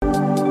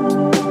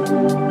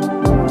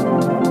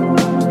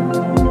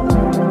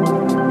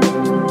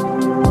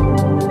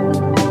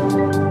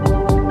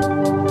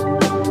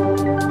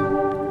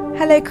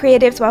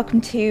creatives,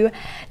 welcome to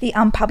the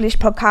Unpublished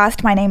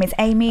podcast. My name is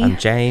Amy. I'm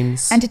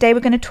James. And today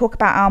we're going to talk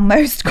about our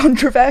most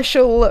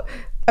controversial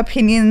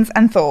opinions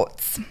and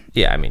thoughts.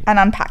 Yeah, I mean... And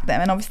unpack them.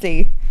 And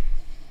obviously,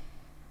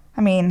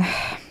 I mean,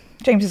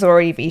 James has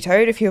already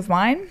vetoed a few of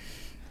mine.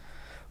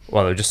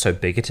 Well, they're just so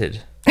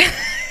bigoted.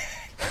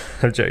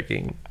 I'm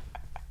joking.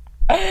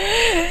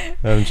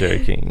 I'm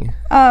joking.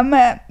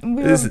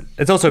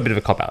 It's also a bit of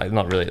a cop-out. Like,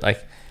 not really.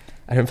 Like,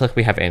 I don't feel like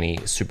we have any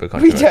super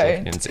controversial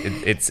opinions.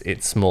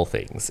 It's small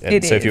things.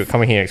 And so if you're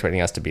coming here expecting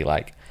us to be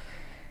like,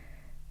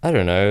 I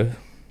don't know,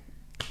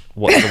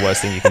 what's the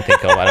worst thing you can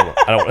think of? I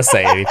don't want to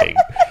say anything.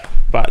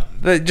 But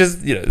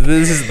just, you know,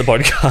 this isn't the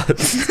podcast.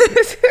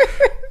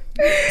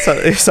 So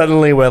if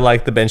suddenly we're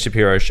like the Ben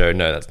Shapiro show,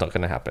 no, that's not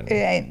going to happen. It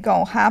ain't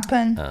going to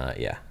happen.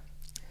 Yeah.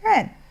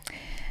 Right.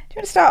 Do you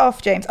want to start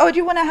off, James? Oh, do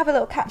you want to have a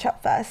little catch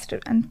up first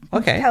and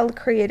tell the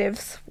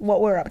creatives what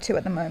we're up to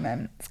at the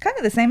moment? It's kind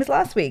of the same as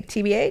last week,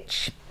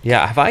 TBH.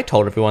 Yeah, have I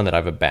told everyone that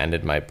I've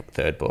abandoned my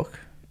third book?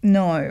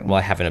 No. Well,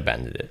 I haven't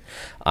abandoned it.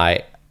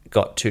 I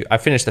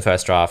finished the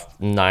first draft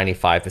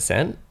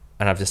 95%,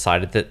 and I've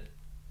decided that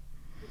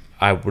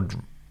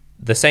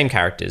the same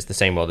characters, the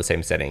same world, the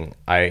same setting,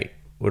 I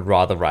would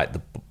rather write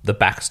the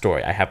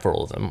backstory I have for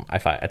all of them.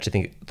 I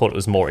actually thought it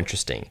was more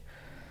interesting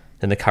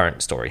than the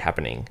current story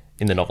happening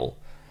in the novel.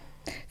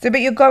 So, but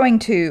it's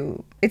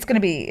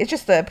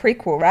just the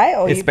prequel, right?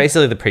 Or it's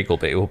basically the prequel,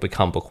 but it will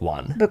become book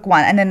one. Book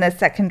one, and then the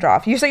second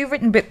draft. So you've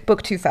written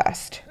book two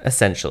first?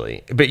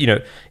 Essentially. But, you know,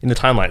 in the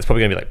timeline, it's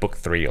probably going to be like book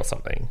three or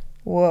something.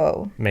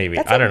 Whoa. Maybe.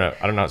 I don't know.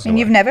 And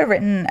you've never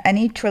written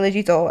any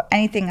trilogies or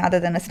anything other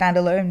than a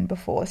standalone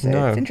before, so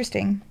It's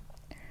interesting.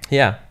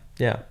 Yeah.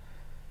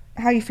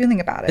 How are you feeling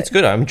about it? It's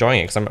good. I'm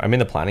enjoying it because I'm in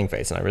the planning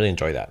phase and I really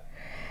enjoy that.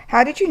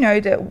 How did you know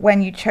that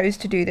when you chose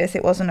to do this,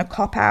 it wasn't a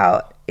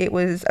cop-out, it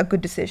was a good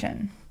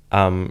decision?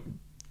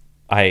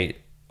 I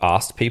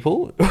asked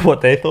people what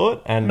they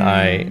thought, and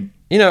I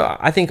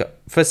think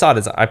for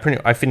starters,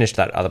 I finished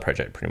that other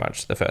project pretty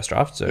much, the first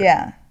draft. So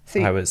yeah,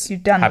 so I was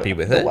happy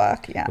with the it.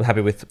 Work, yeah. I was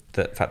happy with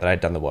the fact that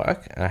I'd done the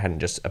work and I hadn't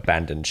just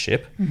abandoned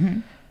ship.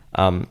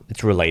 Mm-hmm.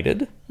 It's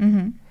related,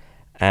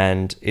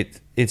 and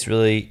it's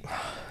really,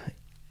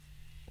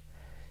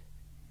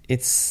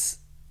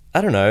 I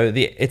don't know,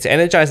 it's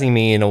energizing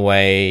me in a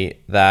way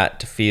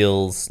that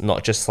feels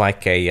not just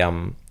like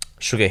a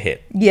sugar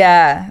hit.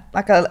 Yeah,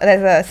 like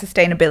there's a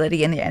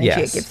sustainability in the energy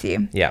it gives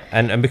you. Yeah,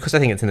 and because I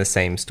think it's in the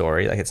same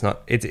story, like it's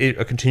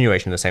a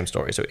continuation of the same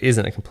story, so it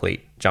isn't a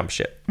complete jump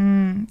ship.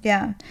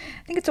 Yeah,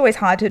 I think it's always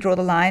hard to draw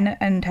the line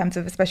in terms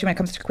of, especially when it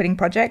comes to quitting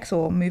projects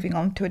or moving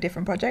on to a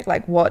different project,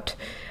 like what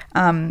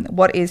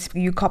is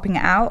you copping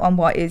out and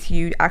what is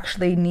you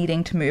actually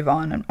needing to move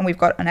on. And we've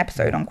got an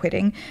episode on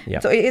quitting. Yeah.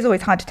 So it is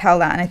always hard to tell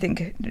that. And I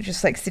think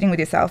just like sitting with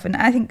yourself, and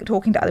I think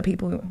talking to other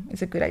people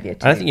is a good idea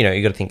too. And I think,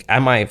 you got to think,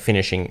 am I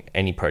finishing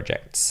any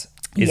projects?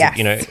 Yes.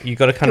 You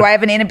got to kind of... Do I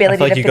have an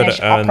inability to finish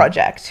a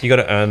project? You got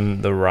to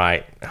earn the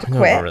right...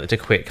 To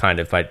quit kind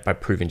of by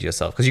proving to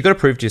yourself. Because you got to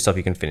prove to yourself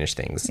you can finish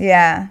things.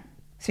 Yeah.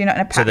 So you're not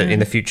in a pattern. So that in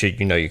the future,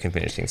 you can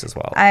finish things as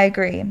well. I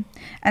agree.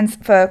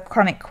 And for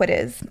chronic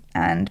quitters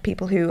and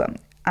people who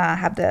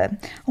have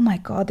oh my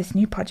God, this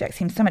new project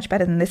seems so much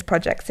better than this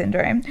project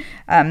syndrome.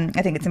 I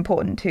think it's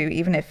important to,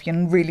 even if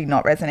you're really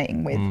not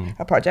resonating with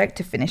a project,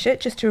 to finish it,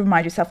 just to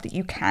remind yourself that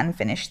you can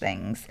finish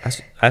things.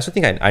 I also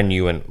think I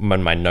knew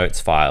when my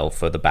notes file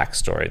for the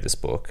backstory of this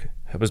book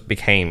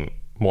became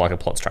more like a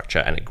plot structure,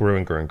 and it grew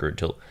and grew and grew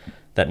till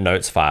that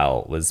notes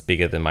file was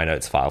bigger than my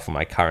notes file for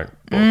my current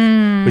book.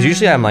 Because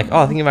usually I'm like,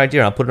 I think of an idea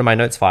and I'll put it in my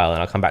notes file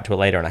and I'll come back to it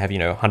later and I have,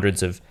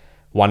 hundreds of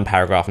one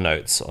paragraph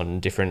notes on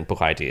different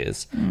book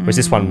ideas. Whereas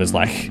this one was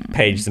like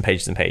pages and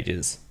pages and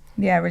pages.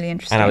 Yeah, really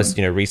interesting. And I was,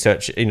 the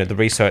research,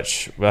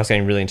 I was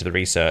getting really into the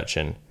research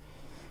and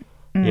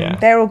yeah.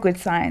 They're all good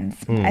signs.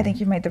 I think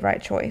you've made the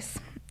right choice.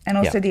 And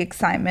also the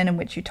excitement in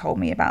which you told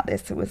me about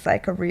this, it was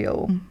like a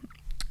real...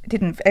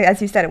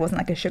 as you said, it wasn't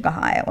like a sugar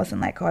high. It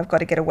wasn't like, I've got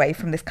to get away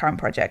from this current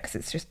project because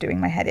it's just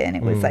doing my head in.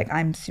 It was like,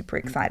 I'm super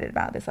excited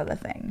about this other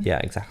thing. Yeah,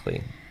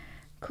 exactly.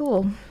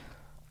 Cool.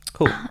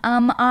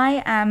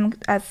 I am,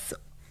 as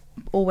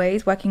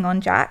always, working on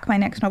Jack, my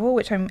next novel,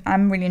 which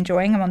I'm really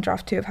enjoying. I'm on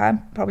draft 2 of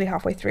her, probably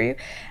halfway through,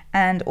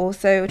 and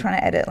also trying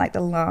to edit like the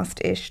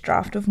last-ish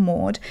draft of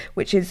Maud,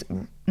 which is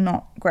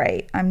not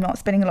great. I'm not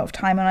spending a lot of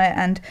time on it,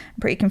 and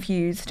I'm pretty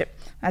confused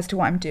as to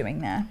what I'm doing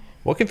there.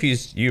 What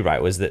confused you,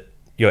 right, was that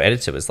your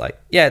editor was like,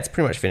 yeah, it's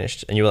pretty much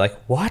finished. And you were like,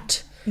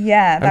 what?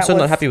 Yeah. I'm still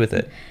not happy with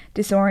it.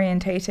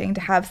 Disorientating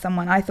to have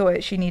someone. I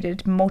thought she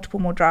needed multiple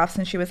more drafts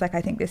and she was like,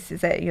 I think this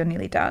is it. You're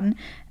nearly done.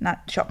 And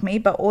that shocked me.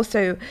 But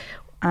also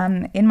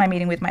in my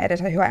meeting with my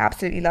editor, who I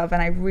absolutely love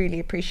and I really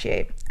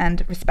appreciate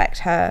and respect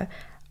her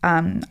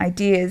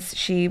ideas,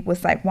 she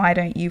was like, why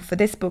don't you, for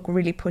this book,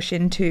 really push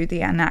into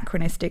the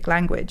anachronistic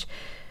language?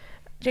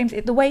 James,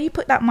 the way you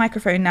put that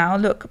microphone now,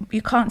 look,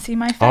 you can't see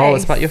my face. Oh,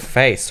 it's about your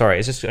face. Sorry,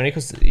 it's just only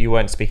because you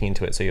weren't speaking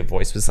into it, so your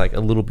voice was like a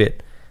little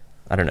bit,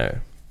 I don't know.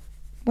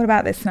 What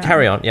about this now?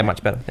 Carry on. Yeah,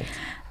 much better. Thanks.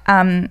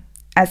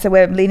 so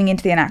we're leaning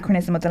into the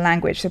anachronism of the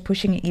language, so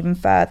pushing it even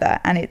further,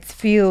 and it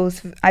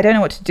feels, I don't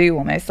know what to do,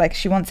 almost like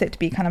she wants it to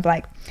be kind of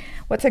like,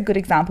 what's a good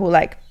example,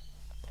 like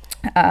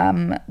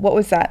what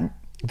was that,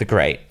 The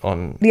Great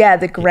on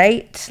The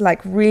Great,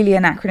 like really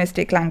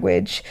anachronistic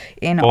language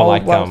in old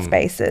like, world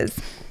spaces.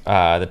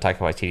 The Taika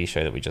Waititi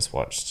show that we just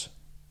watched,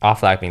 Our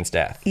Flag Means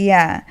Death.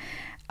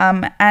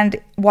 And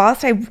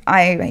whilst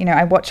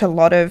I watch a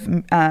lot of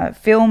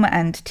film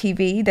and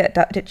TV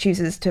that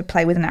chooses to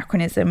play with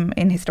anachronism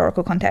in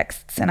historical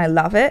contexts, and I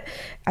love it,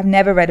 I've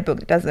never read a book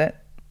that does it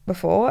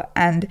before,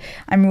 and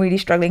I'm really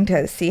struggling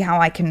to see how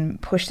I can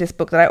push this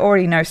book that I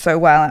already know so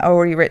well.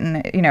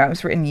 It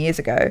was written years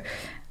ago.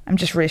 I'm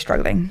just really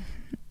struggling.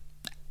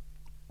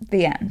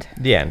 The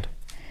end.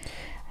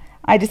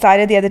 I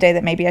decided the other day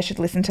that maybe I should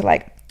listen to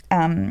like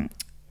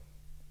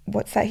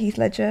what's that Heath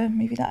Ledger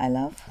movie that I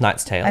love?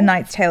 Knight's Tale. A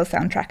Knight's Tale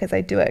soundtrack as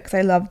I do it, because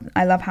I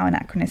love how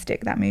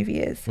anachronistic that movie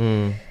is.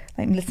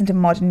 Like listen to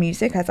modern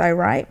music as I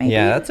write, maybe.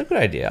 Yeah, that's a good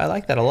idea. I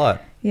like that a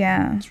lot.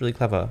 Yeah. It's really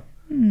clever.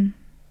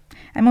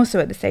 I'm also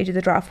at the stage of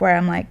the draft where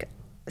I'm like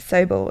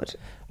so bored.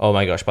 Oh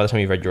my gosh, by the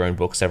time you've read your own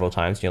book several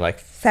times, you're like,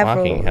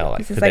 fucking hell. Like,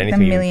 this is like the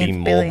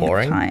millionth,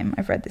 billionth time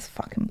I've read this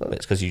fucking book. But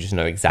it's because you just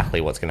know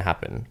exactly what's going to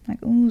happen.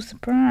 Like, ooh,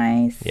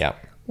 surprise. Yeah.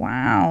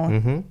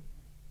 Wow.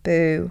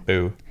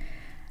 Boo.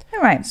 All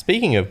right.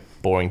 Speaking of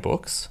boring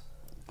books.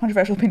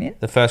 Controversial opinion.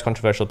 The first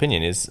controversial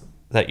opinion is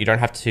that you don't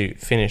have to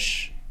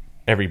finish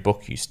every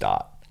book you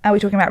start. Are we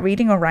talking about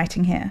reading or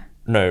writing here?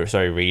 No,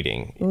 sorry,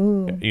 reading.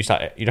 Ooh. You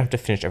don't have to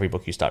finish every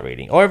book you start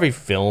reading, or every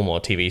film or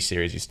TV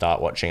series you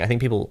start watching. I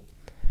think people,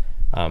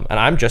 and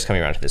I'm just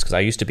coming around to this because I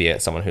used to be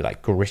someone who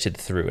like gritted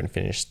through and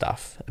finished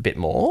stuff a bit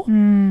more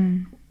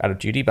out of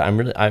duty. But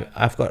I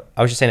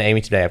was just saying to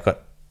Amy today, I've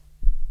got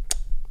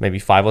maybe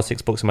 5 or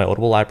 6 books in my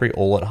Audible library,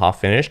 all at half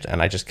finished,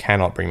 and I just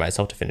cannot bring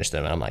myself to finish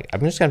them. And I'm like,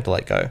 I'm just going to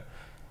have to let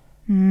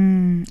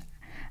go.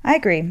 I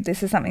agree.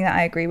 This is something that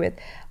I agree with.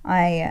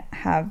 I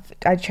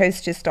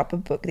chose to stop a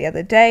book the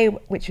other day,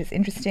 which was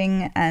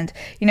interesting. And,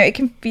 it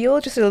can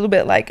feel just a little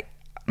bit like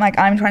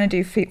I'm trying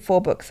to do 4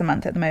 books a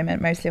month at the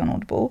moment, mostly on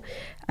Audible.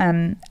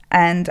 And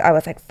I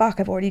was like, fuck,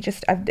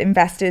 I've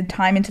invested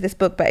time into this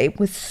book, but it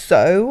was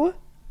so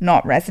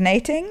not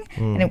resonating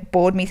and it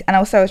bored me. And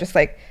also I was just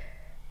like,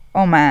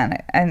 oh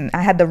man, and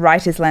I had the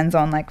writer's lens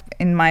on, like,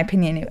 in my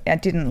opinion, I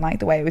didn't like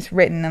the way it was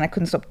written, and I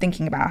couldn't stop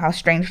thinking about how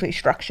strangely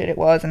structured it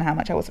was and how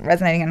much I wasn't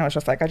resonating, and I was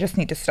just like, I just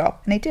need to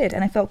stop. And I did,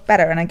 and I felt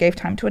better, and I gave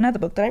time to another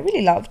book that I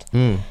really loved.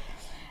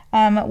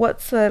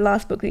 What's the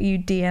last book that you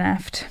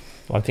DNF'd?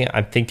 Well,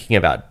 I'm thinking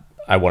about,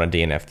 I want to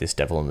DNF this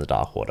Devil in the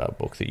Dark Water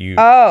book that you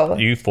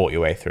fought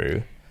your way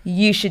through.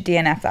 You should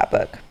DNF that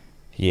book.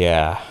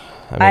 Yeah.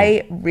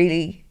 I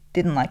really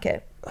didn't like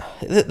it.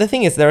 The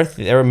thing is,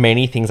 there are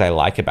many things I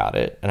like about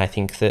it, and I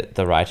think that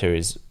the writer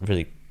is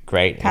really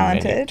great,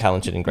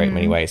 talented in great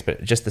many ways.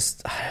 But just this,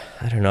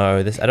 I don't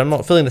know. I'm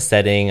not feeling the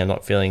setting. I'm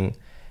not feeling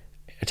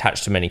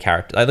attached to many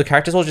characters. Like, the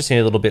characters all just seem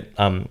a little bit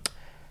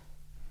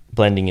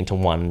blending into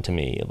one to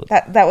me.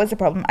 That was the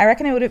problem. I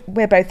reckon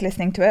we're both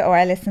listening to it, or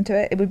I listened to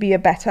it. It would be a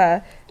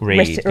better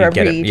read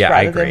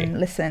rather than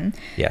listen.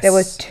 Yes. There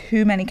were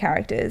too many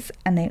characters,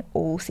 and they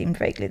all seemed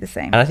vaguely the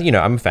same. And I think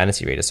I'm a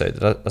fantasy reader, so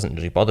that doesn't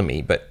really bother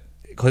me, but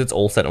because it's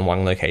all set in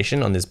one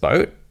location on this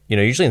boat,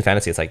 usually in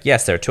fantasy it's like,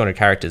 yes, there are 200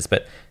 characters,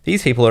 but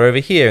these people are over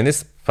here in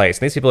this place,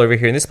 and these people are over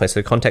here in this place, so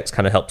the context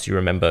kind of helps you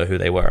remember who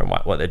they were and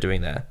what they're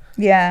doing there.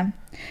 Yeah,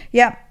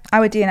 I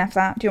would DNF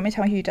that. Do you want me to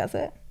tell you who does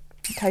it?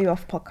 I'll tell you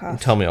off podcast.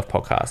 Tell me off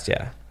podcast.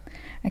 Yeah.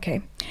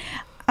 Okay.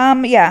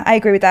 I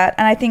agree with that,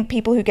 and I think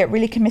people who get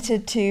really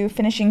committed to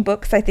finishing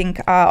books, I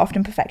think, are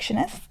often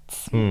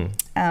perfectionists,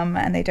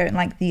 and they don't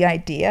like the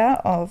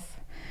idea of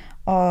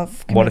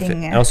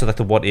committing. And also like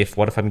what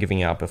if I'm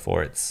giving out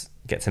before it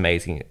gets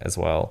amazing as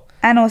well,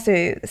 and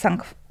also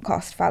sunk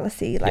cost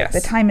fallacy, like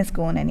the time is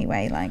gone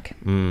anyway, like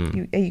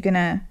are you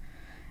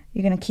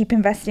gonna keep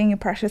investing your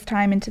precious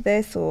time into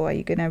this, or are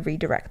you gonna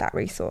redirect that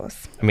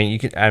resource? I mean,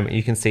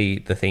 you can see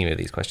the theme of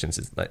these questions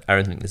is like, I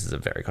don't think this is a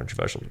very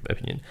controversial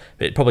opinion,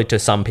 but probably to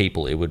some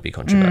people it would be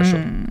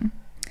controversial.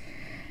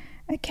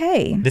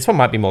 Okay, this one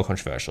might be more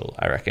controversial,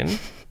 I reckon.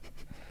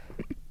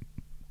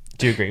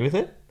 Do you agree with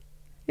it?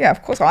 Yeah,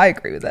 of course I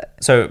agree with it.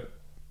 So,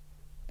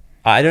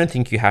 I don't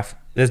think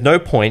there's no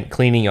point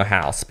cleaning your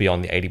house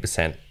beyond the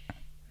 80%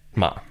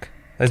 mark.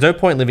 There's no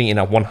point living in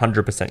a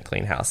 100%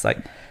 clean house.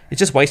 Like, it's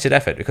just wasted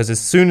effort, because as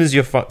soon as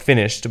you're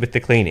finished with the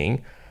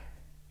cleaning,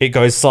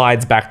 it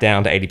slides back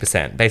down to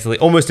 80%, basically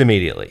almost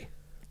immediately.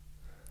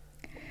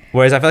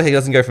 Whereas I feel like it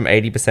doesn't go from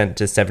 80%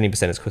 to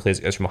 70% as quickly as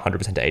it goes from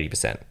 100% to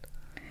 80%.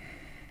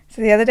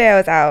 So the other day I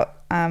was out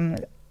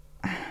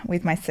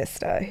with my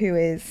sister, who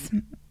is...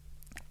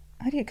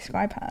 How do you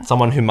describe her?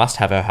 Someone who must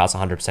have her house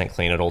 100%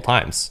 clean at all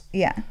times.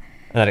 Yeah. And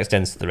that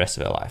extends to the rest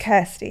of her life.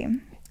 Kirsty.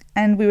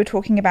 And we were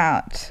talking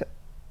about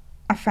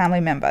a family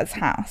member's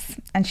house.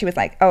 And she was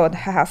like, oh,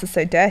 her house is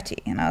so dirty.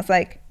 And I was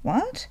like,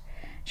 what?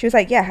 She was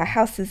like, yeah, her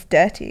house is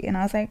dirty. And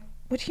I was like,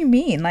 what do you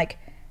mean? Like,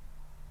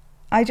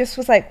 I just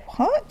was like,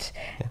 what?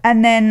 Yeah.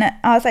 And then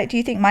I was like, do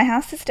you think my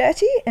house is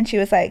dirty? And she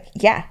was like,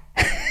 yeah.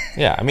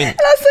 Yeah, I mean... And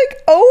I was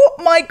like, oh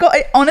my God.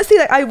 Honestly,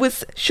 like, I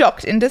was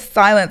shocked into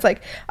silence.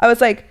 Like, I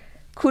was like,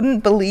 couldn't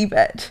believe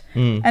it.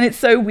 And it's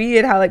so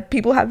weird how, like,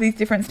 people have these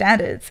different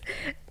standards.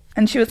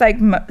 And she was like,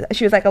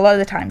 a lot of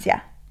the times,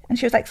 yeah. And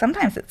she was like,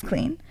 sometimes it's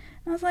clean.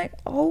 And I was like,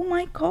 oh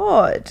my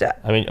God.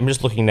 I mean, I'm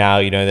just looking now,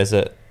 you know, there's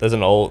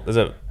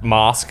a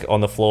mask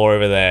on the floor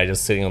over there,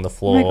 just sitting on the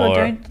floor. Oh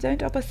my God, don't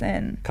dub us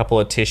in. A couple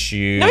of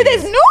tissues. No,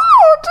 there's not.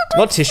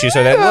 Not tissue,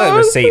 so they're like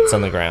receipts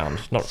on the ground.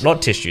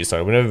 Not tissue,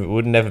 sorry.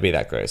 Would never be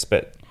that gross.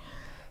 But,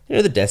 you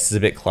know, the desk is a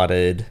bit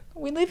cluttered.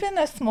 We live in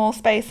a small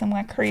space and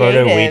we're creative.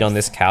 Photo weed on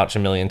this couch a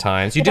million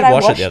times. You did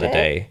wash it the other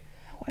day.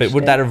 But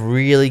would that have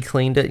really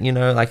cleaned it, you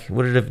know? Like,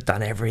 would it have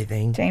done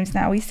everything? James,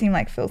 now we seem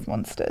like filth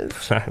monsters.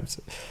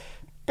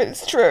 But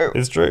it's true.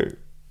 It's true.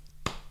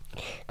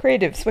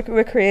 Creatives.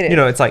 We're creative. You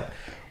know, it's like,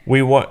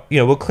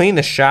 we'll clean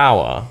the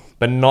shower,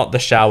 but not the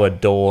shower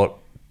door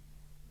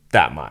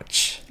that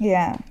much.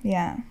 Yeah.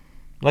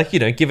 Like, you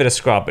know, give it a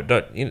scrub, but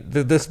don't, you know,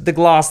 the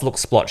glass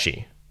looks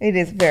splotchy. It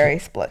is very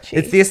splotchy.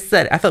 It's the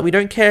aesthetic. I thought we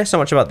don't care so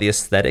much about the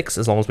aesthetics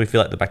as long as we feel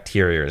like the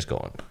bacteria is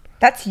gone.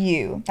 That's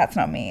you. That's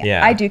not me.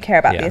 Yeah. I do care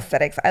about the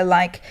aesthetics. I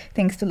like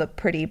things to look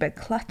pretty, but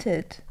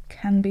cluttered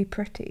can be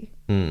pretty.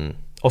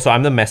 Also,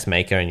 I'm the mess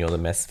maker and you're the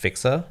mess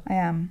fixer. I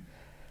am.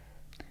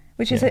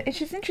 Which is it's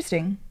just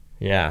interesting.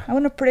 Yeah. I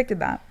wouldn't have predicted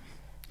that.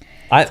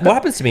 What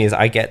happens to me is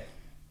I'm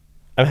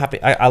happy.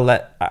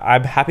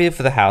 I'm happy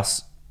for the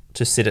house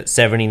to sit at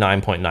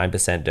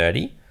 79.9%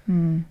 dirty.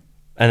 And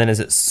then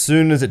as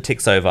soon as it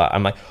ticks over,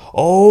 I'm like,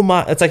 oh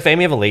my, it's like if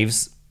Amy ever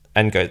leaves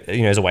and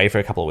is away for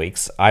a couple of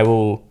weeks, I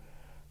will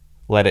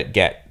let it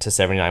get to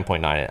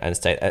 79.9 and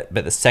stay.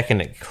 But the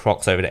second it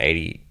clocks over to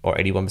 80 or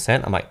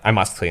 81%, I'm like, I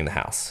must clean the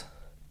house.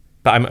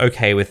 But I'm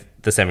okay with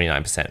the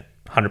 79%,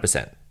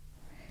 100%.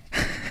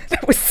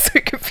 That was so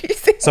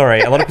confusing.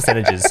 Sorry, a lot of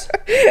percentages.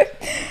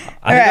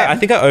 I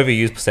think I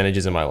overuse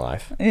percentages in my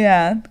life.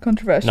 Yeah,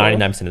 controversial.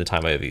 99% of the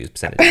time I overuse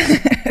percentages.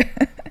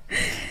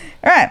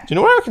 All right. Do you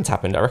know what I reckon's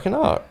happened? I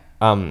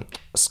reckon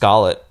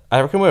Scarlett,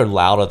 I reckon we're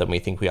louder than we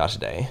think we are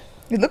today.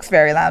 It looks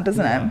very loud,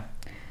 doesn't it?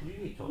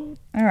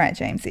 All right,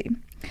 Jamesy.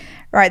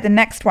 All right, the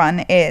next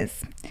one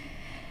is...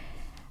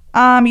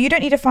 you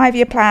don't need a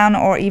 5-year plan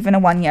or even a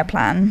 1-year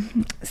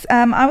plan.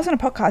 I was on a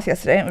podcast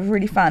yesterday and it was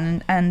really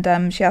fun.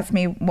 And she asked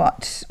me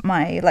what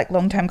my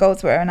long-term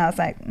goals were. And I was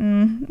like,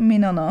 me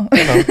no.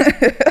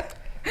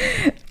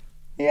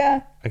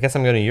 Yeah. I guess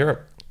I'm going to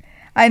Europe.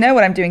 I know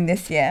what I'm doing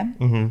this year.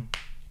 Mm-hmm.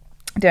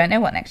 I don't know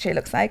what next year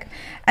looks like.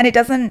 And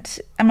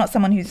I'm not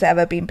someone who's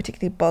ever been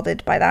particularly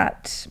bothered by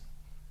that.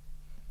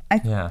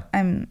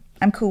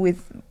 I'm cool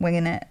with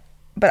winging it.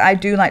 But I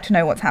do like to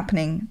know what's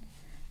happening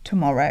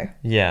tomorrow.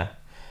 Yeah.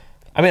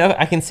 I mean,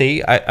 I can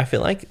see. I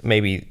feel like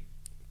maybe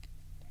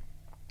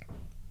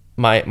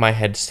my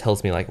head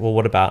tells me like, well,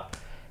 what about?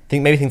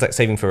 Maybe things like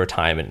saving for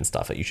retirement and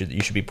stuff. That you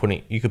should be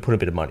putting. You could put a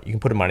bit of money. You can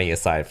put money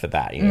aside for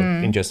that. You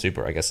know, in your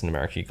super. I guess in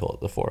America you call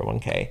it the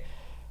 401k.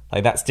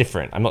 Like that's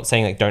different. I'm not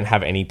saying like don't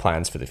have any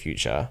plans for the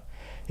future.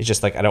 It's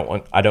just like I don't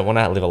want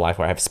to live a life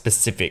where I have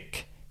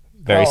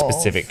very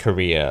specific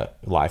career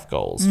life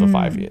goals for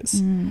 5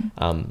 years.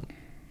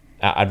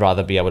 I'd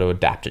rather be able to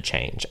adapt to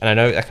change. And I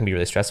know that can be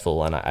really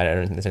stressful, and I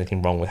don't think there's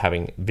anything wrong with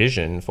having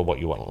vision for what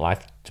you want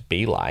life to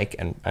be like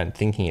and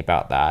thinking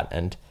about that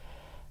and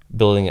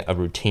building a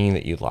routine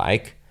that you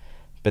like,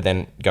 but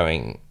then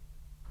going,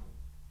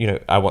 you know,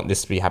 I want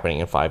this to be happening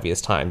in 5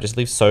 years' time. Just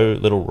leaves so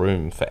little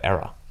room for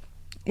error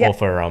or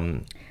for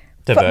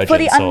divergence. For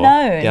the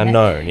unknown. The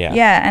unknown, yeah.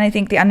 Yeah, and I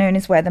think the unknown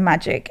is where the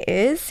magic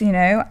is, you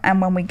know,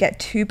 and when we get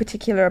too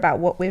particular about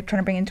what we're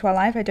trying to bring into our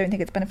life, I don't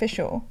think it's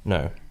beneficial.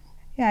 No.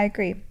 Yeah, I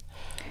agree.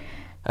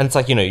 And it's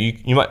like, you know,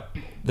 you might...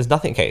 There's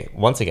nothing... Okay,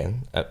 once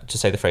again, to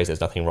say the phrase,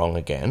 there's nothing wrong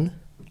again.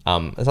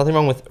 There's nothing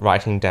wrong with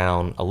writing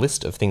down a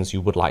list of things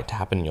you would like to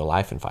happen in your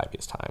life in 5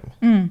 years'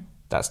 time.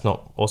 That's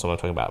not also what I'm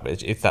talking about.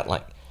 But it's that,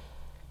 like,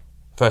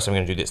 first I'm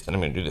going to do this, then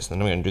I'm going to do this,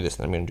 then I'm going to do this,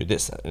 then I'm going to do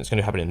this. And it's going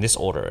to happen in this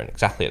order and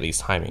exactly at these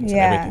timings and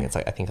everything. It's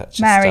like, I think that's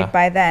just... Married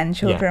by then,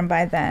 children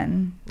by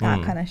then,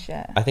 that kind of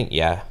shit. I think,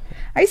 yeah.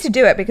 I used to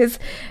do it because,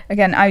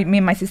 again, me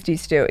and my sister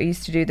used to do it. We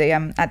used to do the,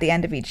 at the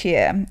end of each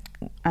year,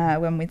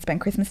 when we'd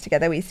spend Christmas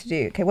together, we used to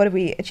do, okay, what have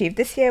we achieved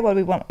this year? What do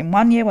we want in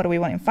 1 year? What do we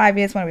want in 5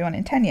 years? What do we want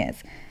in 10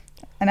 years?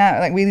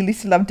 And we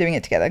used to love doing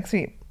it together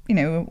because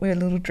we're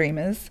little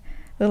dreamers,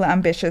 little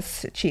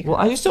ambitious cheekos. Well,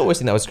 I used to always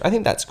think I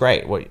think that's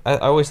great.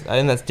 I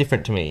think that's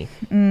different to me.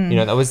 You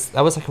know, that was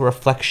like a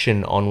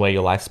reflection on where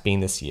your life's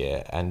been this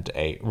year and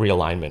a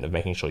realignment of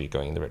making sure you're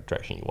going in the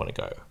direction you want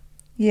to go.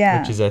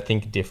 Yeah. Which is, I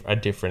think, a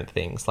different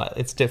thing.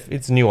 It's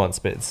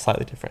nuanced, but it's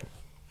slightly different.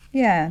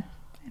 Yeah.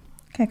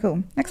 Okay,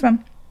 cool. Next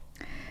one.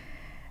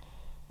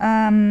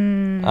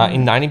 In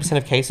 90%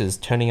 of cases,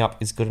 turning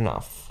up is good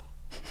enough.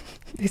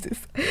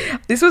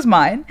 This was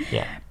mine.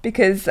 Yeah.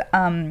 Because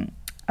I'm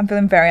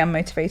feeling very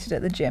unmotivated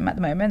at the gym at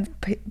the moment.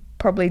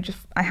 Probably just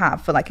I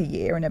have for like a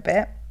year and a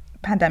bit.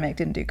 Pandemic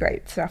didn't do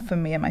great stuff for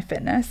me and my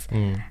fitness.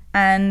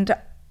 And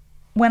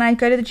when I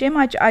go to the gym,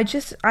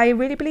 I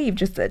really believe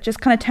just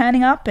kind of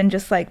turning up and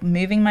just like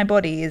moving my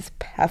body is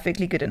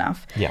perfectly good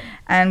enough. Yeah.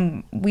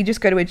 And we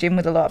just go to a gym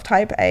with a lot of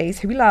type A's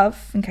who we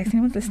love. In case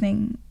anyone's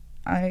listening,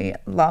 I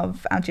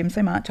love our gym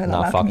so much. I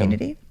love our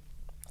community.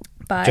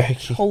 But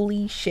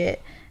holy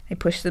shit, they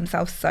push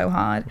themselves so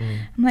hard.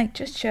 I'm like,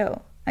 just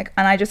chill. Like,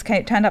 and I just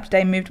turned up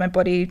today, moved my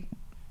body.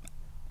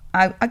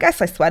 I guess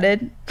I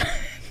sweated.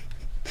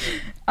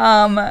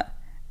 And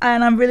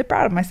I'm really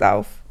proud of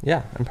myself.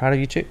 Yeah, I'm proud of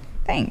you too.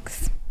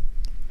 Thanks.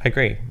 I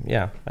agree.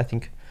 Yeah, I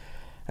think,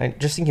 and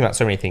just thinking about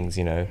so many things,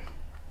 you know,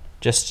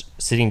 just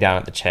sitting down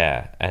at the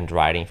chair and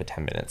writing for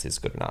 10 minutes is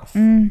good enough.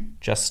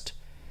 Just,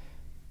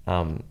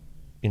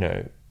 you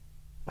know,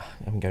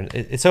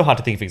 it's so hard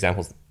to think of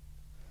examples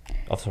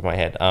off the top of my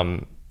head.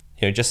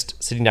 You know,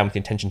 just sitting down with the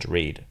intention to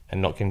read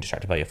and not getting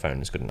distracted by your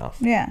phone is good enough.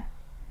 Yeah.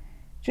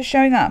 Just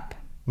showing up.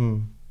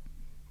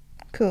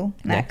 Cool.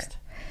 Next.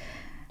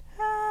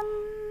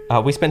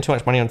 We spend too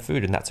much money on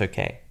food and that's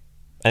okay.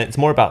 And it's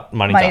more about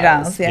money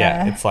dials.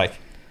 Yeah. It's like,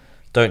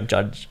 don't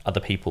judge other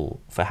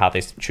people for how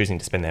they're choosing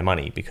to spend their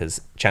money,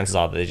 because chances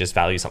are that they just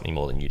value something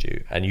more than you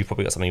do. And you've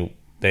probably got something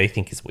they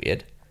think is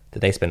weird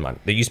that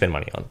you spend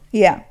money on.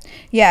 Yeah.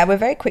 We're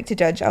very quick to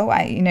judge.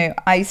 I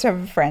used to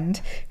have a friend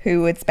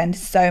who would spend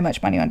so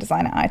much money on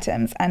designer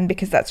items, and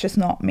because that's just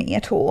not me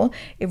at all,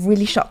 it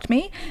really shocked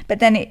me. But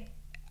then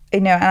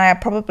and I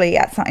probably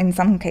in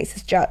some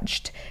cases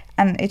judged,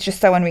 and it's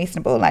just so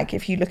unreasonable. Like,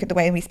 if you look at the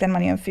way we spend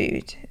money on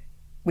food,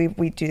 we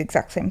do the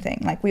exact same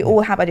thing. Like, we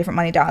all have our different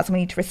money dials, and we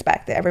need to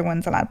respect that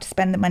everyone's allowed to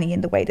spend the money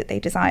in the way that they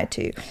desire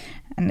to.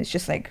 And it's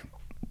just like,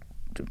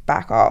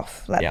 back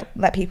off.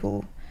 Let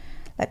people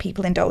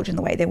indulge in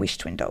the way they wish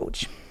to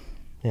indulge.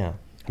 Yeah.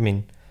 I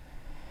mean,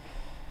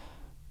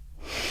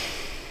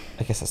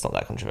 I guess that's not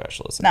that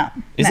controversial, is it? No.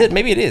 Is it?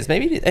 Maybe it is. I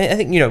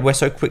think, you know, we're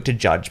so quick to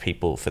judge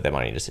people for their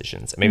money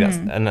decisions. Maybe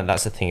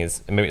that's the thing,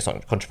 is maybe it's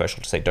not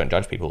controversial to say don't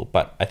judge people,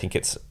 but I think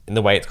it's, in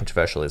the way it's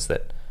controversial is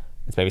that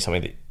it's maybe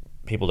something that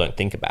people don't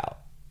think about,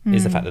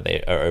 is the fact that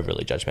they are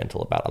overly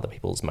judgmental about other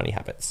people's money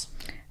habits.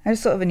 I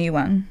just thought of a new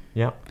one.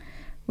 Yeah.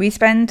 We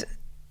spend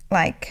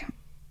like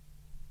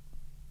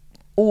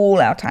all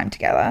our time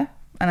together,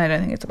 and I don't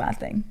think it's a bad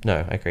thing.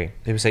 No, I agree.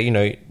 People say, you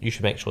know, you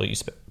should make sure you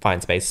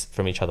find space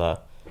from each other.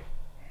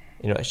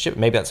 You know,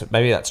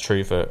 maybe that's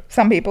true for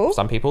some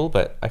people,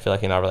 but I feel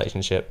like in our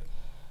relationship,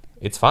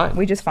 it's fine.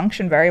 We just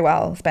function very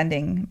well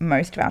spending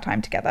most of our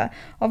time together.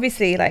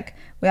 Obviously, like,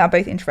 we are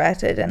both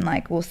introverted, and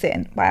like, we'll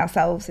sit by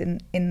ourselves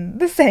in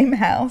the same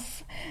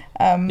house.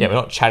 We're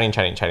not chatting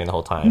the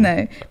whole time.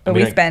 No, but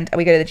we go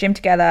to the gym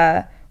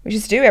together. We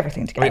just do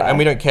everything together. And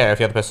we don't care if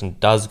the other person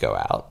does go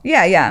out.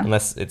 Yeah.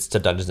 Unless it's to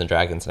Dungeons and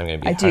Dragons and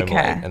I'm going to be home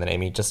late. And then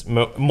Amy just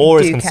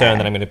is concerned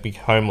that I'm going to be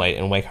home late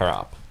and wake her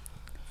up.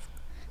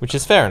 Which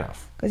is fair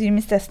enough. Because you're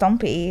Mr.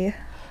 Stompy.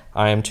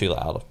 I am too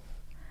loud.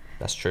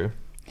 That's true.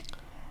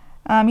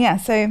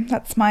 So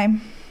that's my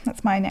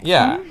next one.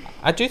 Yeah,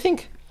 I do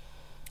think...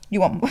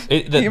 You want...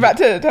 You're about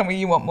to tell me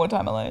you want more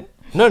time alone?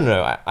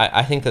 No.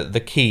 I think that the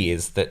key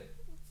is that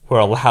we're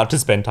allowed to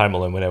spend time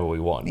alone whenever we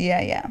want.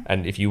 Yeah.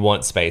 And if you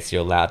want space,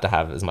 you're allowed to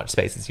have as much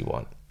space as you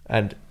want.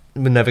 And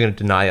we're never going to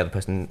deny the other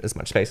person as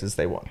much space as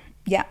they want.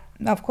 Yeah,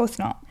 no, of course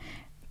not.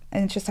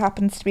 And it just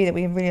happens to be that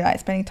we really like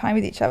spending time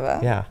with each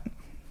other. Yeah.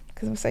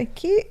 Because we're so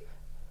cute.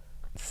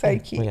 So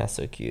cute. We are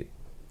so cute.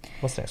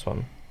 What's the next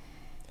one?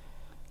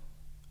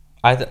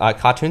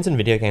 Cartoons and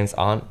video games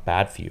aren't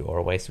bad for you or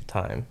a waste of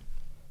time.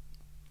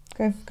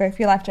 Go for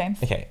your life,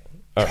 James. Okay.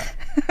 All right.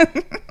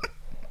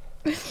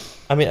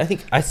 I mean, I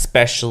think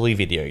especially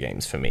video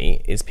games for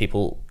me is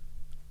people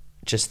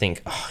just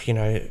think, oh, you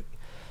know,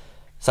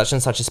 such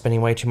and such is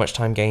spending way too much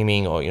time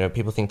gaming, or, you know,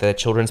 people think their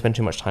children spend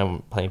too much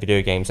time playing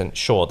video games. And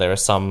sure, there are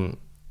some,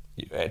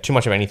 too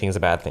much of anything is a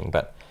bad thing,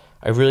 but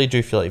I really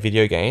do feel like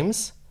video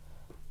games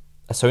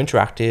are so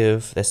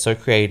interactive, they're so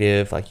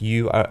creative, like,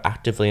 you are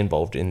actively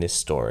involved in this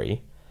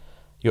story.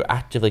 You're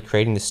actively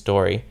creating this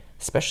story,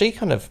 especially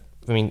kind of,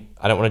 I mean,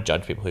 I don't want to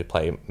judge people who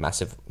play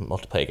massive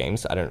multiplayer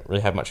games. I don't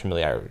really have much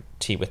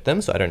familiarity with them,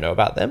 so I don't know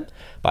about them.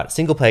 But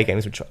single player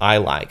games, which I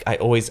like,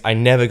 I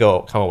never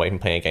come away from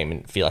playing a game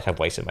and feel like I've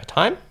wasted my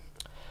time.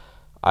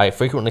 I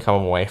frequently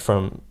come away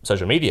from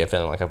social media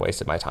feeling like I've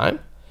wasted my time.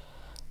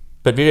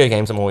 But video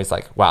games, I'm always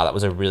like, wow, that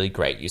was a really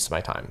great use of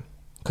my time.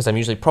 Because I'm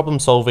usually problem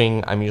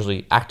solving, I'm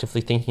usually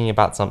actively thinking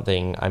about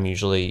something, I'm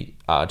usually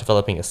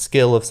developing a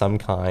skill of some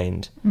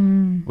kind,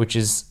 which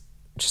is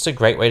just a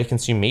great way to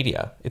consume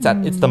media.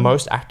 It's the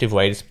most active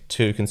way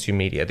to consume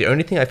media. The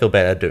only thing I feel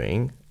better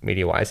doing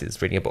media-wise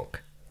is reading a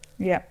book.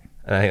 Yeah.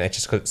 And I think that's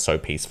just because it's so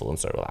peaceful and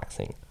so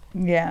relaxing.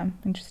 Yeah,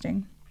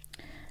 interesting.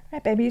 All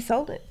right, baby, you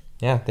sold it.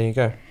 Yeah, there you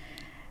go.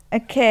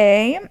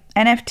 Okay,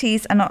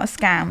 NFTs are not a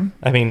scam.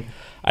 I mean,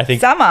 I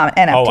think... Some are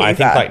NFTs. Oh, I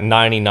think like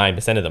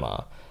 99% of them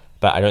are.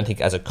 But I don't think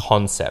as a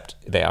concept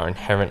they are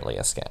inherently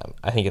a scam.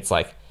 I think it's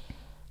like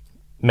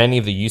many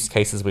of the use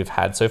cases we've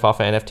had so far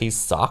for NFTs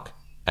suck,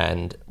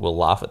 and we'll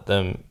laugh at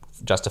them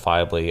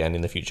justifiably, and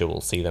in the future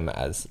we'll see them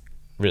as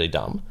really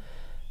dumb.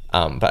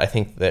 But I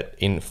think that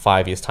in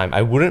 5 years' time,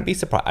 I wouldn't be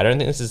surprised. I don't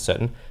think this is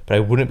certain, but I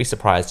wouldn't be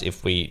surprised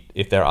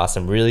if there are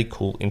some really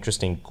cool,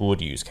 interesting,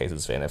 good use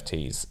cases for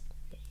NFTs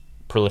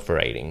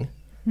proliferating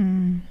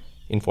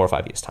in 4 or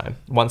 5 years' time.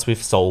 Once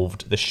we've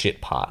solved the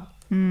shit part,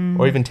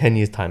 or even 10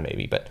 years' time,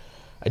 maybe. But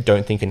I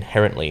don't think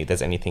inherently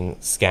there's anything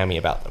scammy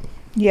about them.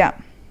 Yeah,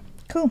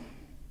 cool.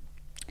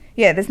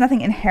 Yeah, there's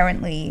nothing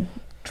inherently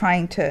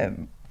trying to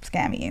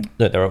scam you.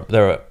 No,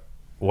 there are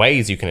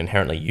ways you can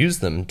inherently use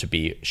them to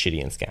be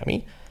shitty and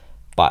scammy,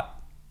 but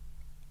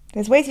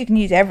there's ways you can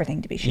use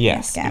everything to be shitty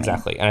and scammy. Yes,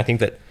 exactly. And I think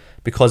that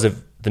because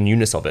of the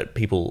newness of it,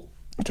 people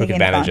took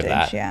advantage of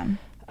that. Yeah.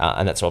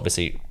 And that's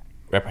obviously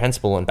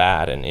reprehensible and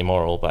bad and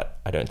immoral, but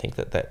I don't think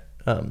that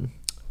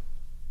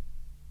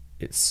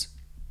it's...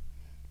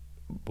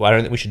 Well, I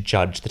don't think we should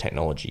judge the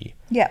technology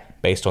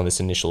based on this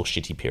initial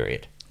shitty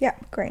period. Yeah,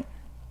 great.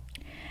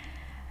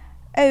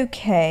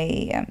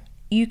 Okay.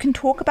 You can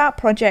talk about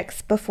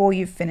projects before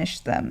you've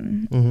finished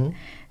them. Mm-hmm.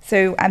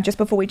 So just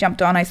before we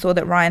jumped on, I saw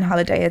that Ryan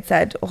Holiday had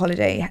said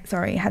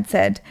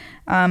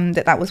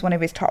that was one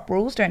of his top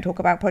rules. Don't talk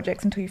about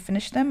projects until you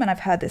finish them. And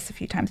I've heard this a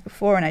few times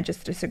before, and I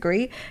just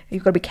disagree.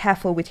 You've got to be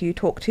careful with who you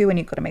talk to, and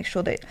you've got to make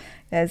sure that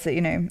there's,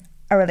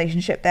 a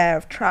relationship there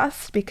of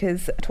trust,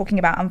 because talking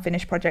about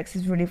unfinished projects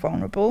is really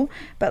vulnerable.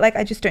 But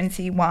I just don't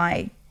see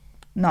why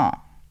not.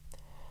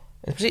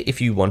 Especially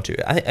if you want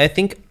to. I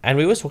think, and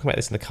we were talking about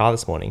this in the car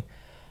this morning,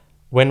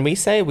 when we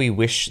say we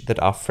wish that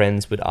our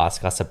friends would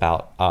ask us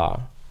about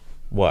our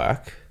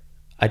work,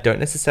 I don't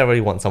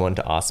necessarily want someone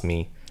to ask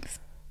me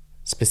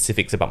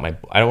specifics about my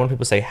book. I don't want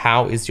people to say,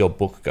 how is your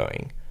book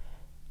going?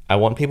 I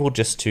want people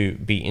just to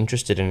be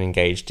interested and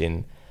engaged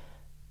in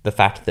the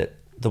fact that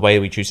the way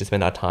we choose to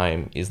spend our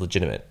time is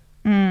legitimate.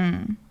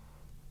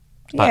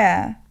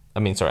 Yeah. I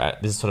mean, sorry,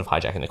 this is sort of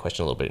hijacking the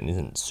question a little bit and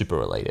isn't super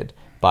related,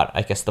 but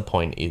I guess the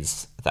point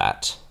is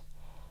that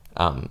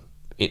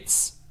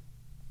it's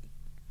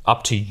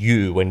up to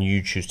you when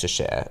you choose to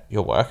share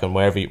your work, and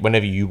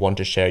whenever you want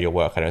to share your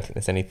work. I don't think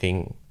there's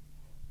anything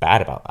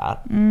bad about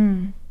that.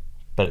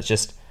 But it's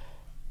just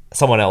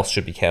someone else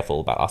should be careful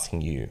about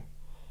asking you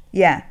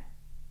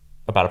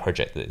about a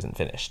project that isn't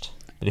finished.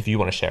 But if you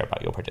want to share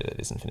about your project that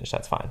isn't finished,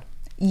 that's fine.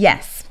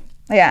 Yes.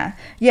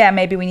 Yeah,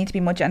 maybe we need to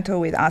be more gentle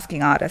with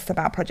asking artists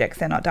about projects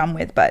they're not done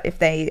with, but if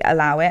they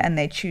allow it and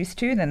they choose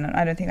to, then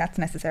I don't think that's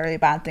necessarily a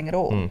bad thing at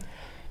all.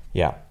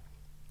 Yeah.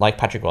 Like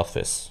Patrick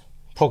Rothfuss.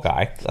 Poor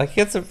guy. He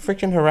gets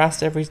freaking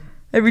harassed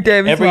every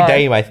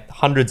day by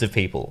hundreds of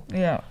people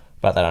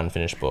about that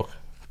unfinished book.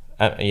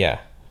 And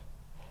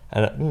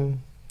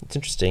it's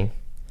interesting.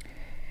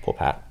 Poor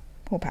Pat.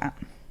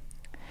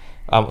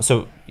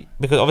 So,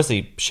 because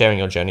obviously sharing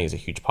your journey is a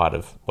huge part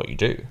of what you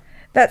do.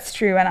 That's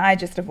true, and I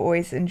just have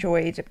always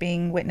enjoyed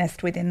being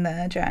witnessed within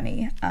the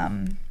journey,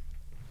 and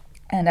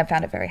I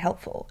found it very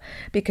helpful,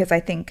 because I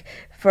think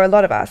for a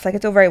lot of us,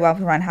 it's all very well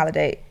for Ryan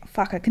Halliday.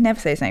 Fuck, I can never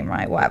say his name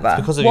right, whatever.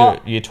 It's because of your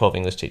Year 12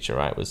 English teacher,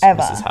 right? Was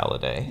Mrs.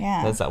 Halliday.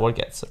 Yeah. Is that what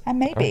it gets? And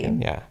maybe.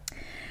 Yeah.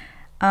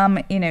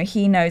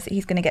 He knows that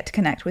he's going to get to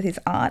connect with his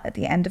art at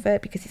the end of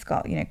it, because he's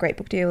got, great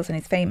book deals and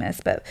he's famous.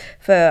 But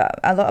for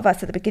a lot of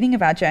us at the beginning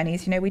of our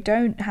journeys, we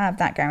don't have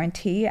that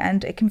guarantee,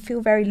 and it can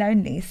feel very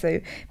lonely. So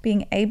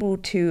being able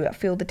to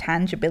feel the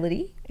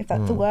tangibility, if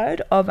that's the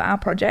word, of our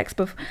projects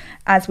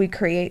as we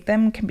create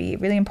them can be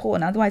really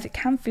important. Otherwise, it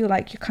can feel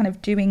like you're kind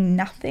of doing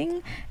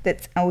nothing,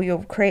 or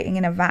you're creating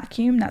in a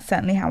vacuum. That's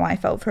certainly how I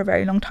felt for a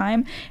very long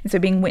time. And so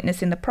being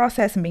witness in the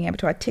process and being able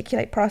to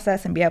articulate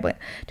process and be able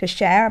to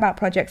share about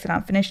projects that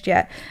aren't finished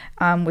yet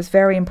was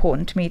very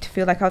important to me, to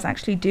feel like I was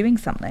actually doing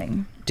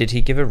something. Did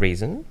he give a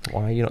reason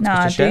why you're not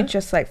supposed to share? No, dude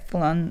just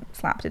full on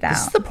slapped it out.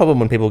 This is the problem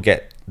when people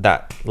get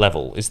that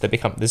level, is they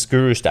become this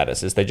guru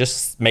status, is they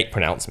just make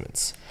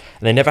pronouncements.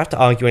 And they never have to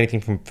argue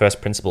anything from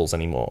first principles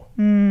anymore.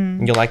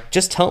 And you're like,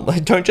 just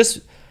don't just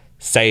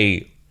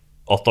say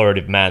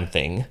authoritative man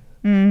thing.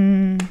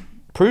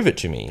 Prove it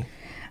to me.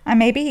 And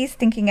maybe he's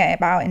thinking it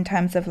about in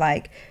terms of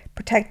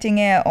protecting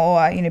it,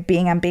 or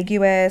being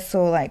ambiguous,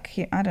 or I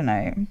don't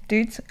know.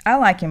 Dudes, I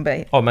like him,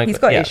 but he's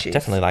got issues.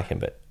 Definitely like him,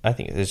 but I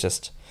think there's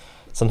just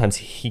sometimes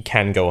he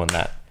can go on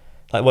that.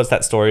 What's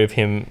that story of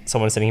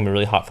someone sending him a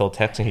really heartfelt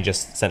text and he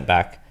just sent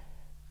back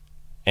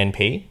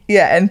NP?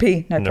 Yeah,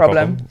 NP, no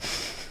problem.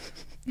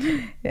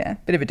 Yeah,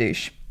 bit of a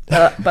douche.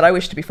 But I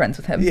wish to be friends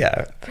with him.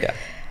 Yeah.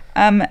 Okay,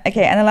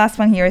 and the last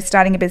one here is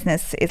starting a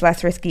business is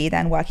less risky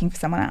than working for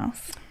someone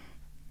else.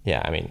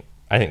 Yeah,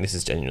 I think this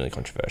is genuinely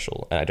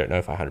controversial, and I don't know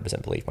if I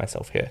 100% believe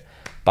myself here.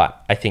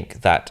 But I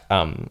think that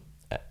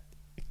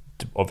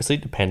obviously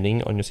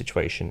depending on your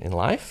situation in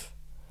life,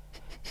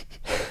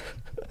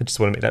 I just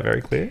want to make that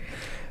very clear.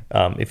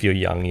 If you're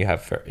young,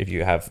 if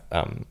you have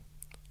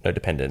no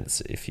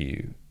dependents, if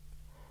you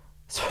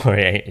have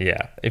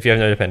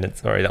no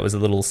dependents, that was a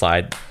little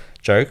side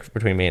joke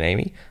between me and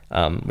Amy,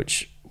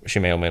 which she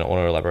may or may not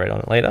want to elaborate on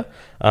it later.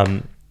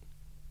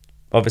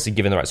 Obviously,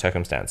 given the right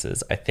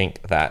circumstances, I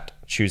think that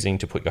choosing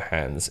to put your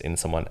hands in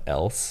someone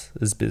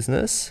else's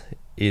business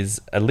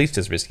is at least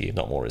as risky, if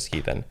not more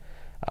risky, than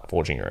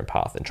forging your own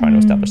path and trying to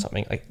establish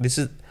something. This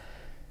is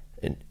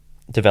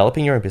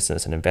developing your own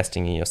business and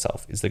investing in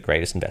yourself is the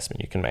greatest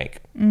investment you can make.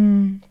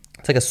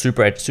 It's like a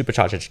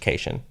supercharged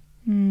education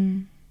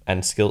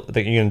and skill that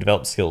you're going to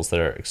develop skills that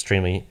are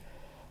extremely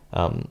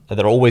that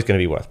are always going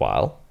to be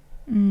worthwhile.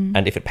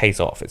 And if it pays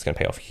off, it's going to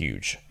pay off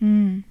huge.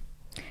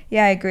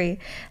 Yeah, I agree.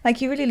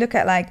 Like, you really look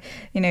at, like,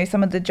 you know,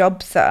 some of the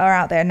jobs that are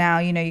out there now,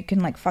 you know, you can,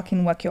 like,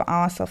 fucking work your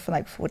ass off for,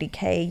 like,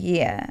 40K a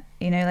year.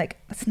 You know, like,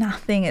 it's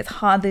nothing. It's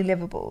hardly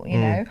livable, you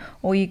know?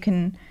 Or you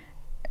can,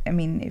 I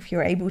mean, if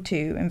you're able to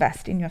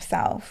invest in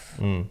yourself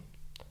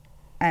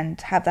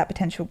and have that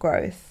potential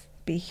growth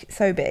be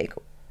so big.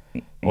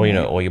 Or, you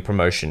know, or your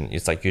promotion,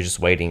 it's like you're just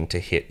waiting to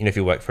hit, you know, if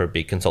you work for a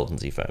big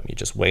consultancy firm, you're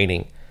just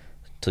waiting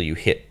till you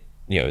hit,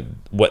 you know,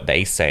 what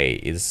they say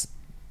is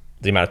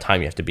the amount of time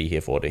you have to be here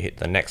for to hit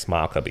the next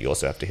marker, but you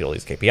also have to hit all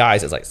these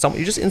KPIs. It's like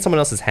you're just in someone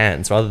else's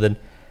hands, rather than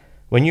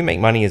when you make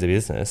money as a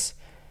business,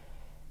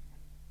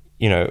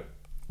 you know,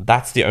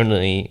 that's the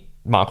only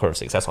marker of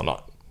success or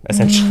not,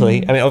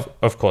 essentially. I mean,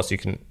 of course you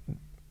can,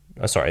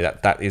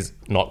 that is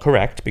not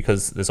correct,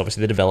 because there's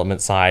obviously the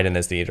development side and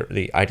there's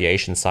the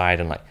ideation side,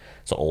 and like,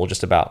 it's all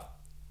just about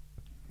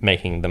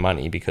making the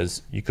money,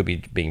 because you could be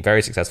being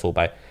very successful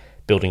by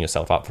building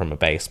yourself up from a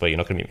base where you're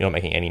not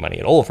making any money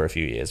at all for a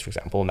few years, for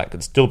example, and that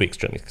could still be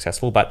extremely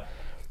successful. But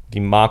the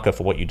marker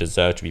for what you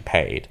deserve to be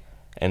paid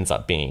ends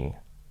up being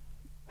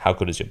how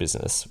good is your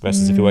business,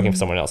 versus if you're working for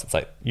someone else, it's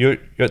like you're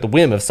at the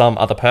whim of some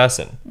other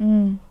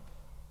person.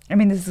 I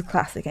mean, this is a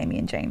classic Amy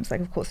and James. Like,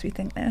 of course we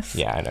think this.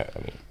 Yeah, I know. I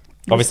mean,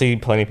 obviously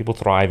plenty of people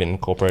thrive in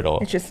corporate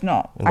or it's just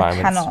not.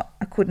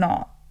 I could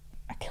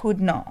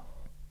not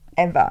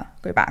ever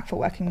go back for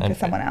working for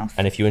someone else.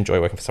 And if you enjoy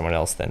working for someone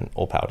else, then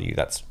all power to you.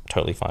 That's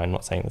totally fine. I'm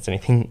not saying there's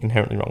anything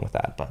inherently wrong with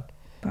that, but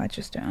I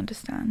just don't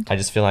understand. I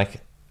just feel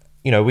like,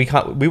 you know, we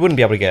wouldn't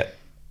be able to get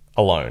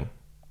a loan.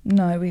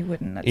 No, we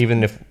wouldn't.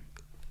 Even if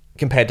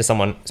compared to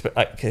someone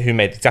like who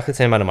made exactly the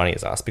same amount of money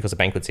as us, because a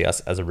bank would see us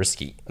as a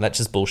risky, and that's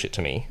just bullshit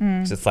to me.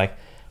 So it's like,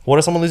 what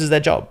if someone loses their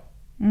job?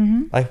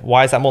 Like,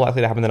 why is that more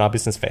likely to happen than our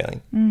business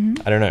failing?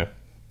 I don't know.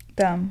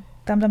 Dumb.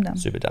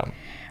 Super dumb.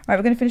 Right,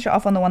 we're going to finish it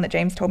off on the one that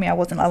James told me I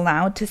wasn't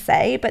allowed to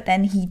say, but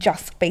then he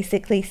just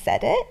basically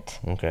said it.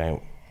 Okay.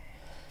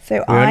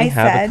 So we only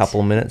have a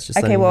couple minutes.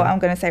 Okay, well, I'm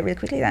going to say it really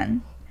quickly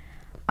then.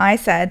 I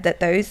said that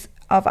those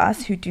of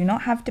us who do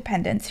not have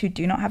dependents, who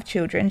do not have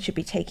children, should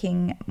be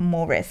taking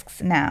more risks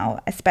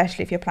now,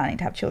 especially if you're planning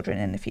to have children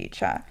in the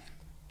future.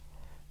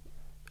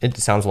 It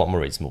sounds a lot more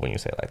reasonable when you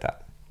say it like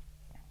that.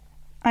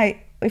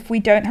 If we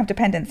don't have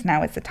dependents,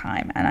 now is the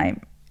time, and I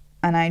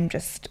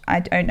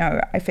don't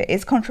know if it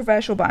is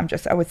controversial,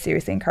 but I would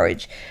seriously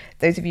encourage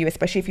those of you,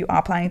 especially if you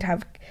are planning to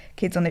have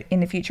kids in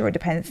the future or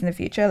dependents in the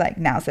future, like,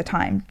 now's the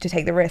time to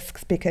take the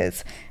risks,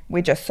 because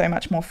we're just so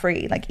much more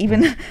free. Like,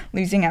 even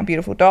losing our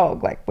beautiful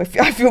dog, like,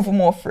 I feel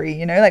more free,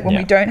 you know, like, when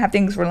we don't have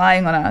things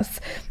relying on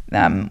us,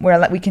 where,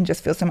 like, we can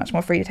just feel so much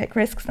more free to take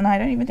risks. And I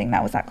don't even think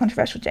that was that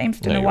controversial. James,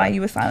 don't know why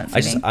you were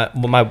silencing me.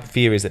 Well, my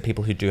fear is that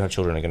people who do have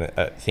children are going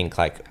to think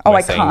like,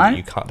 I can't.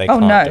 You can't.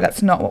 No,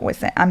 that's not what we're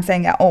saying. I'm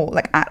saying at all.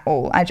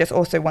 I just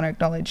also want to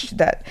acknowledge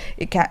that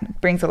it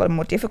brings a lot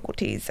more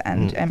difficulties,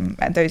 and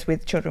those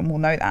with children will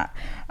know that.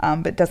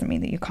 But it doesn't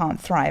mean that you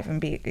can't thrive and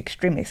be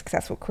extremely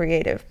successful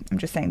creative. I'm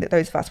just saying that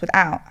those of us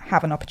without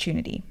have an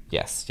opportunity.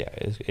 Yes, yeah,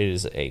 it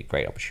is a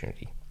great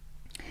opportunity.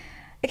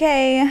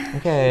 Okay.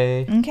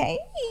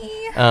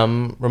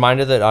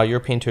 Reminder that our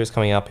European tour is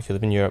coming up. If you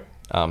live in Europe,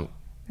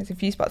 there's a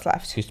few spots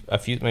left.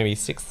 Maybe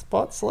 6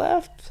 spots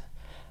left.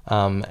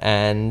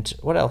 And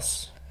what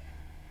else?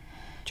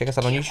 Check us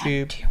out on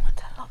YouTube. Do you want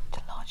to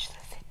launch the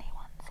Sydney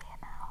ones here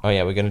now? Oh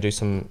yeah,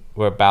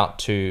 we're about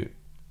to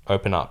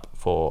open up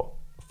for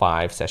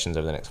 5 sessions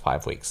over the next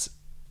 5 weeks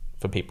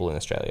for people in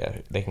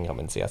Australia. They can come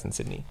and see us in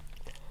Sydney.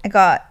 I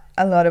got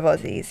a lot of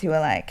Aussies who are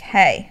like,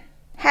 hey.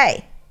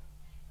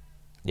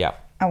 Yeah.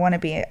 I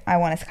want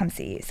to come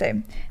see you.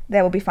 So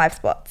there will be 5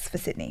 spots for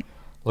Sydney.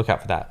 Look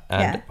out for that.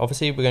 And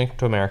obviously we're going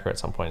to America at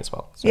some point as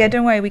well. So. Yeah,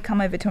 don't worry. We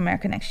come over to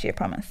America next year,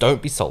 promise.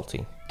 Don't be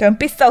salty. Don't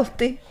be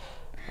salty.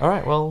 All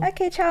right, well.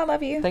 Okay, ciao.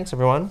 Love you. Thanks,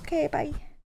 everyone. Okay, bye.